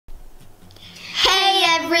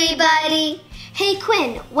everybody! Hey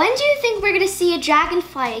Quinn, when do you think we're gonna see a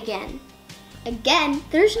dragonfly again? Again?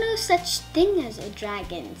 There's no such thing as a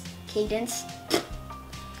dragon's cadence.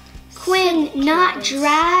 Quinn, not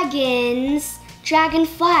dragons.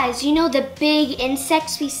 Dragonflies, you know the big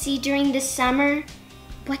insects we see during the summer?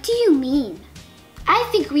 What do you mean? I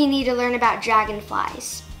think we need to learn about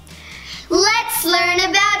dragonflies. Let's learn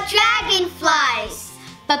about dragonflies!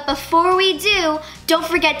 But before we do, don't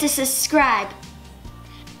forget to subscribe.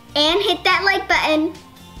 And hit that like button.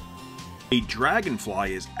 A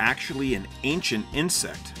dragonfly is actually an ancient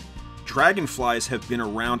insect. Dragonflies have been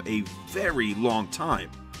around a very long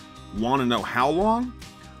time. Want to know how long?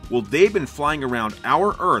 Well, they've been flying around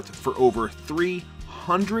our Earth for over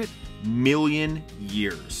 300 million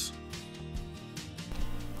years.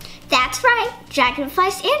 That's right,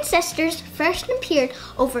 dragonflies' ancestors first appeared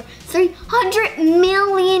over 300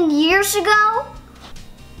 million years ago.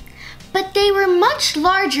 But they were much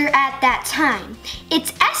larger at that time.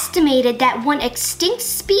 It's estimated that one extinct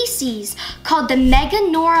species called the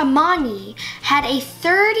Meganoramani had a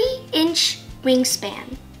 30-inch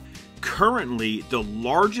wingspan. Currently, the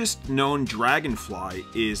largest known dragonfly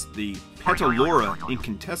is the Petalura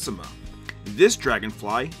incantissima. This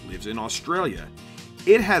dragonfly lives in Australia.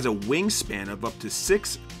 It has a wingspan of up to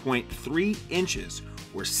 6.3 inches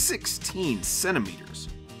or 16 centimeters.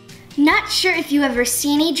 Not sure if you ever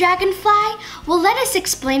seen a dragonfly? Well, let us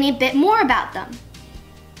explain a bit more about them.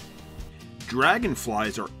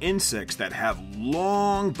 Dragonflies are insects that have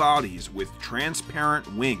long bodies with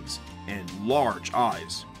transparent wings and large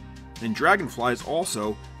eyes. And dragonflies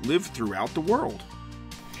also live throughout the world.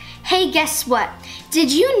 Hey, guess what? Did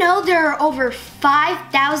you know there are over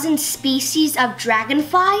 5,000 species of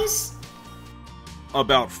dragonflies?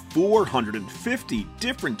 About 450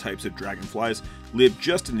 different types of dragonflies live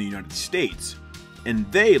just in the United States, and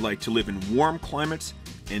they like to live in warm climates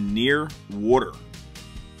and near water.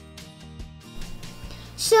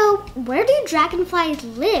 So, where do dragonflies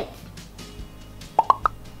live?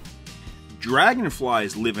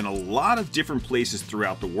 Dragonflies live in a lot of different places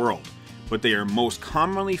throughout the world, but they are most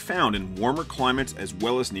commonly found in warmer climates as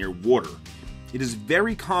well as near water. It is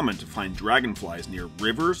very common to find dragonflies near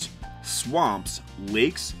rivers, swamps,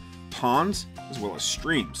 lakes, ponds, as well as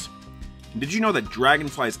streams. And did you know that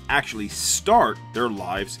dragonflies actually start their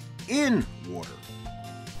lives in water?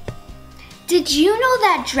 Did you know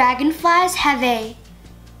that dragonflies have a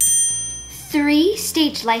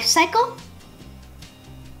 3-stage life cycle?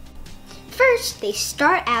 First, they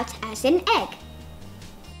start out as an egg.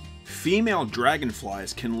 Female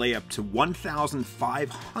dragonflies can lay up to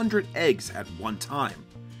 1,500 eggs at one time.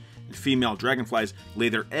 And female dragonflies lay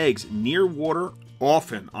their eggs near water,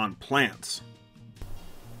 often on plants.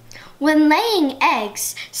 When laying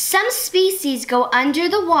eggs, some species go under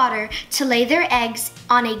the water to lay their eggs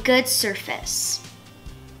on a good surface.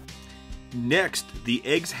 Next, the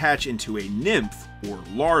eggs hatch into a nymph or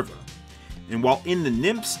larva. And while in the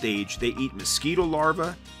nymph stage, they eat mosquito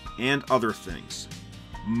larvae and other things.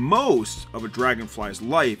 Most of a dragonfly's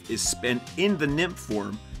life is spent in the nymph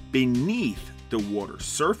form beneath the water's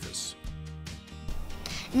surface.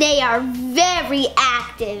 They are very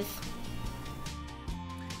active.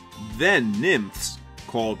 Then nymphs,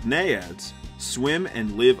 called naiads, swim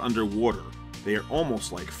and live underwater. They are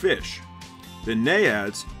almost like fish. The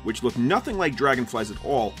naiads, which look nothing like dragonflies at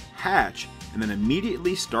all, hatch and then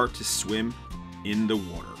immediately start to swim in the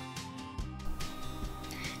water.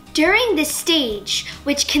 During this stage,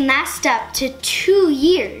 which can last up to 2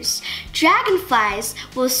 years, dragonflies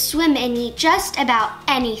will swim and eat just about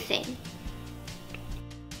anything.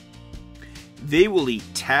 They will eat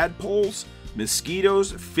tadpoles,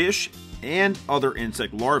 mosquitoes, fish, and other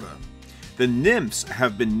insect larvae. The nymphs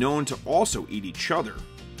have been known to also eat each other.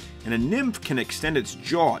 And a nymph can extend its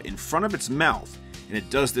jaw in front of its mouth, and it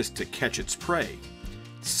does this to catch its prey.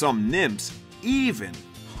 Some nymphs even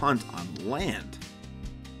hunt on land.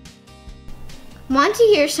 Want to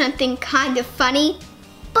hear something kind of funny,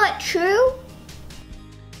 but true?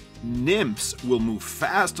 Nymphs will move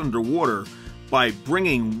fast underwater by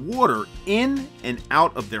bringing water in and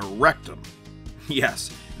out of their rectum.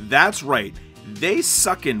 Yes, that's right. They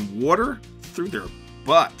suck in water through their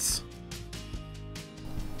butts.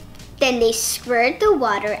 Then they squirt the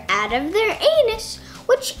water out of their anus,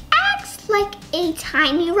 which acts like a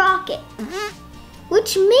tiny rocket,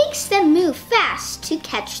 which makes them move fast to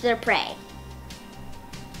catch their prey.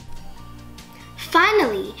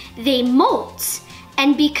 Finally, they molt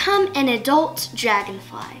and become an adult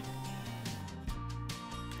dragonfly.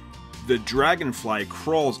 The dragonfly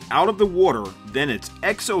crawls out of the water, then its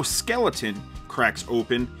exoskeleton cracks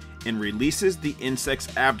open and releases the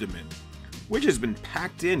insect's abdomen. which has been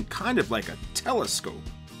packed in kind of like a telescope.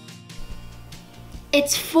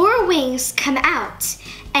 Its 4 wings come out,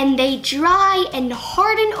 and they dry and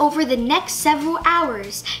harden over the next several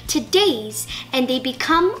hours to days, and they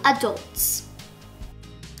become adults.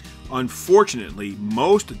 Unfortunately,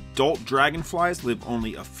 most adult dragonflies live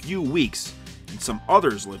only a few weeks, and some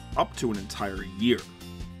others live up to an entire year.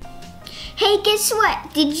 Hey, guess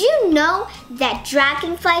what? Did you know that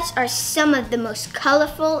dragonflies are some of the most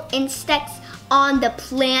colorful insects on the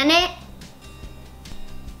planet?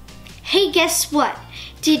 Hey, guess what?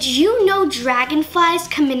 Did you know dragonflies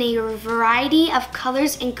come in a variety of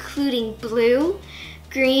colors including blue,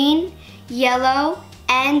 green, yellow,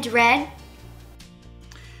 and red?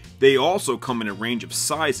 They also come in a range of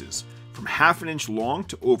sizes, from half an inch long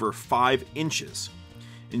to over 5 inches.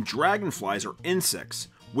 And dragonflies are insects,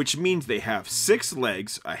 which means they have 6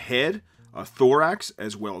 legs, a head, a thorax,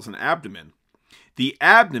 as well as an abdomen. The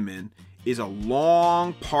abdomen is a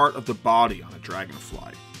long part of the body on a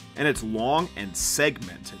dragonfly, and it's long and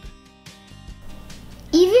segmented.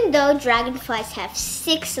 Even though dragonflies have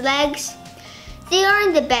 6 legs, they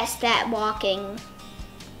aren't the best at walking.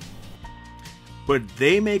 But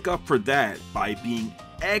they make up for that by being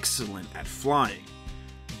excellent at flying.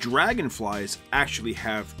 Dragonflies actually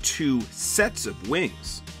have 2 sets of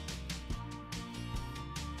wings.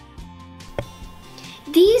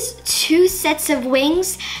 These 2 sets of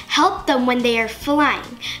wings help them when they are flying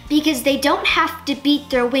because they don't have to beat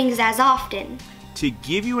their wings as often. To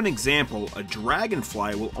give you an example, a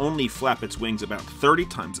dragonfly will only flap its wings about 30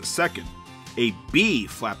 times a second. A bee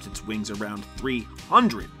flaps its wings around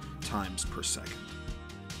 300 times per second.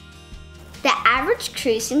 The average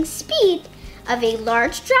cruising speed of a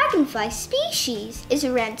large dragonfly species is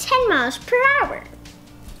around 10 miles per hour.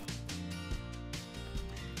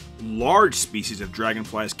 Large species of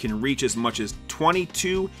dragonflies can reach as much as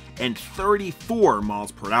 22 and 34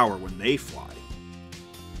 miles per hour when they fly.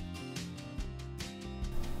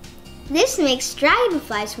 This makes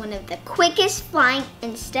dragonflies one of the quickest flying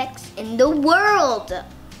insects in the world.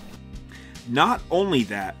 Not only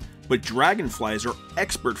that, but dragonflies are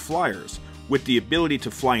expert flyers with the ability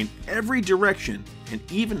to fly in every direction and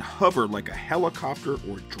even hover like a helicopter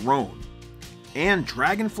or drone. And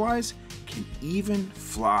dragonflies can even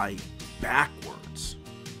fly backwards.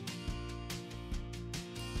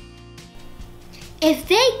 If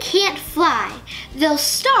they can't fly, they'll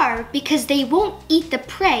starve because they won't eat the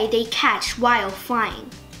prey they catch while flying.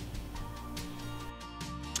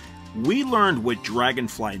 We learned what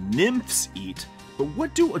dragonfly nymphs eat, but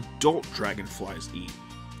what do adult dragonflies eat?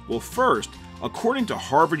 Well, first, according to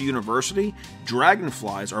Harvard University,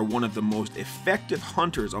 dragonflies are one of the most effective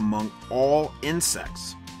hunters among all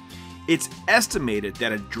insects. It's estimated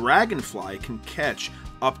that a dragonfly can catch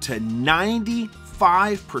up to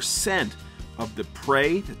 95% of the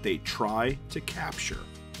prey that they try to capture.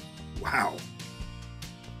 Wow.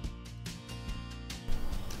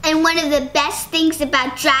 And one of the best things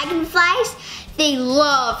about dragonflies, they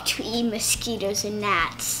love to eat mosquitoes and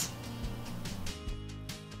gnats.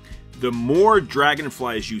 The more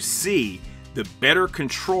dragonflies you see, the better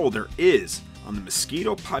control there is on the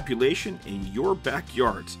mosquito population in your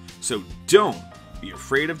backyards. So don't be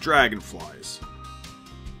afraid of dragonflies.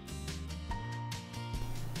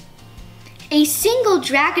 A single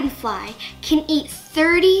dragonfly can eat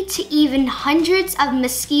 30 to even hundreds of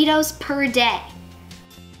mosquitoes per day.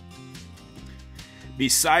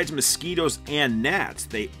 Besides mosquitoes and gnats,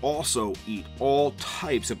 they also eat all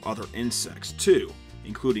types of other insects too,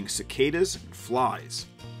 including cicadas and flies.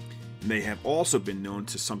 And they have also been known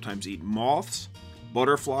to sometimes eat moths,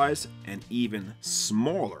 butterflies, and even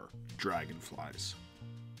smaller dragonflies.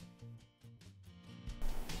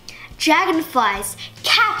 Dragonflies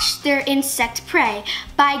catch their insect prey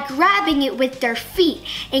by grabbing it with their feet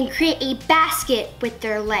and create a basket with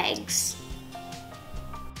their legs.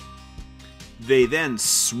 They then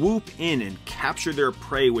swoop in and capture their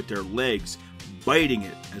prey with their legs, biting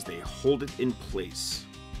it as they hold it in place.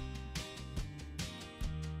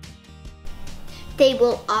 They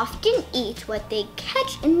will often eat what they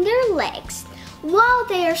catch in their legs while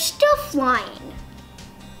they are still flying.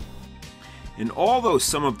 And although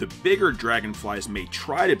some of the bigger dragonflies may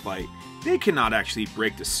try to bite, they cannot actually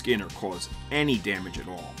break the skin or cause any damage at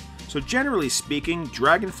all. So generally speaking,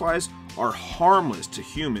 dragonflies are harmless to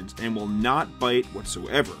humans and will not bite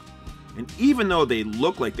whatsoever. And even though they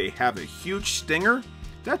look like they have a huge stinger,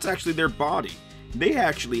 that's actually their body. They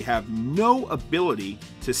actually have no ability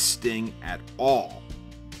to sting at all.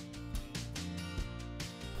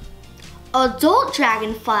 Adult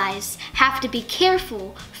dragonflies have to be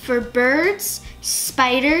careful for birds,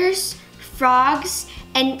 spiders, frogs,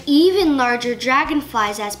 and even larger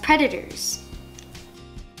dragonflies as predators.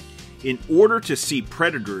 In order to see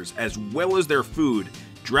predators as well as their food,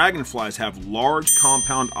 dragonflies have large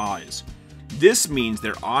compound eyes. This means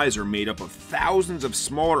their eyes are made up of thousands of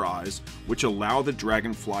smaller eyes, which allow the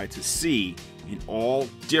dragonfly to see in all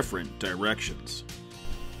different directions.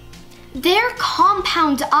 Their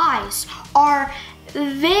compound eyes are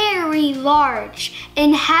very large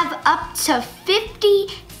and have up to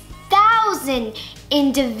 50,000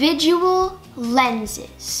 individual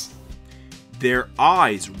lenses. Their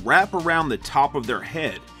eyes wrap around the top of their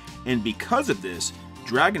head, and because of this,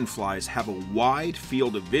 dragonflies have a wide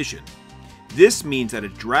field of vision. This means that a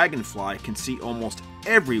dragonfly can see almost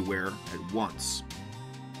everywhere at once.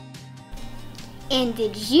 And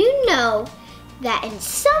did you know that in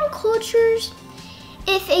some cultures,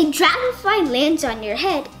 if a dragonfly lands on your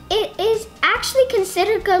head, it is actually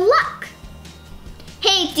considered good luck?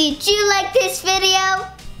 Hey, did you like this video?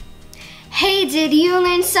 Hey, did you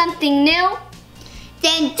learn something new?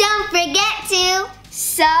 Then don't forget to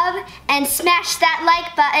Sub and smash that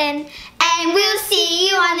like button, and we'll see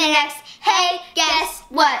you on the next Hey, Guess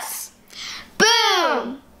What?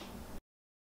 Boom!